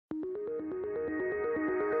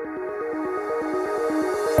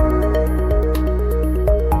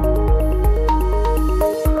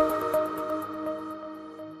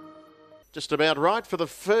Just about right for the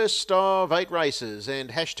first of 8 races, and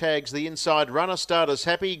hashtags the inside runner. Starters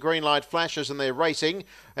happy, green light flashes and they're racing.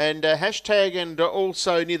 And hashtag and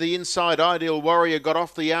also near the inside, Ideal Warrior got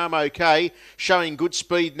off the arm okay. Showing good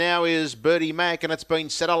speed now is Birdie Mac, and it's been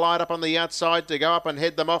set alight up on the outside to go up and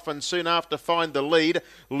head them off and soon after find the lead.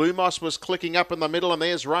 Lumos was clicking up in the middle, and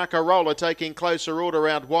there's Raka Roller taking closer order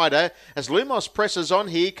out wider. As Lumos presses on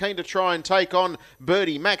here, keen to try and take on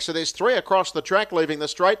Birdie Mac. So there's 3 across the track leaving the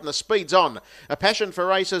straight, and the speed's on. A Passion for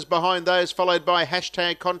Races behind those, followed by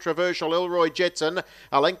hashtag Controversial Elroy Jetson.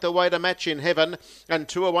 A length away to Match in Heaven, and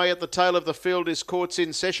 2 away at the tail of the field is Courts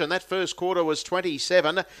in Session. That first quarter was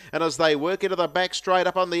 27, and as they work into the back straight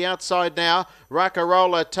up on the outside now,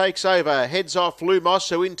 Rakarola takes over, heads off Lumos,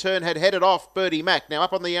 who in turn had headed off Birdie Mac. Now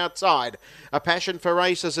up on the outside, A Passion for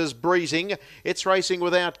Races is breezing. It's racing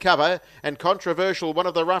without cover, and Controversial, one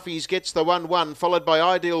of the roughies, gets the 1-1, followed by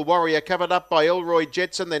Ideal Warrior, covered up by Elroy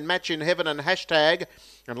Jetson, then Match in Heaven and hashtag,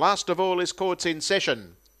 and last of all is Courts in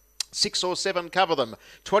Session. 6 or 7 cover them.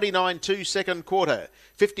 29-2 second quarter.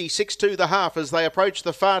 56-2 the half as they approach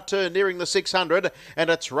the far turn nearing the 600, and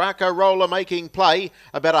it's Raka Roller making play.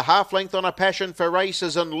 About a half length on A Passion for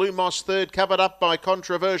Races, and Lumos third, covered up by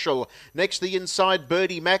Controversial. Next the inside,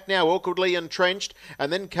 Birdie Mac now awkwardly entrenched,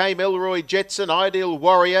 and then came Elroy Jetson, Ideal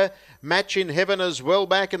Warrior, Match in Heaven as well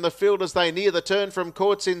back in the field as they near the turn from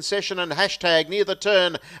Courts in Session, and hashtag near the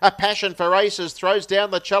turn. A Passion for Races throws down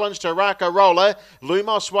the challenge to Raka Roller.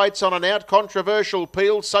 Lumos waits on an out. Controversial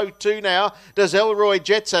Peel, so too now does Elroy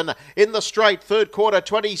Jetson. In the straight, third quarter,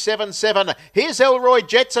 27-7. Here's Elroy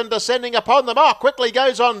Jetson descending upon them. Oh, quickly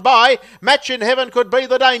goes on by. Match in Heaven could be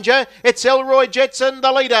the danger. It's Elroy Jetson,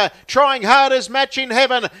 the leader. Trying hard as Match in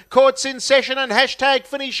Heaven. Courts in Session and hashtag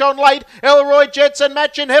finish on late. Elroy Jetson,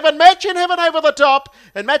 Match in Heaven. Match in Heaven over the top,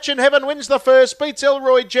 and Match in Heaven wins the first, beats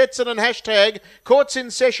Elroy Jetson and hashtag Courts in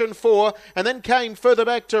Session 4, and then came further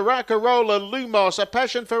back to Raka Roller, Lumos, A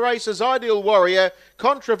Passion for Races, Ideal Warrior,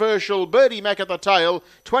 Controversial, Birdie Mac at the tail,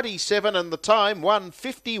 27, and the time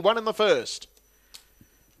 1:51 in the first.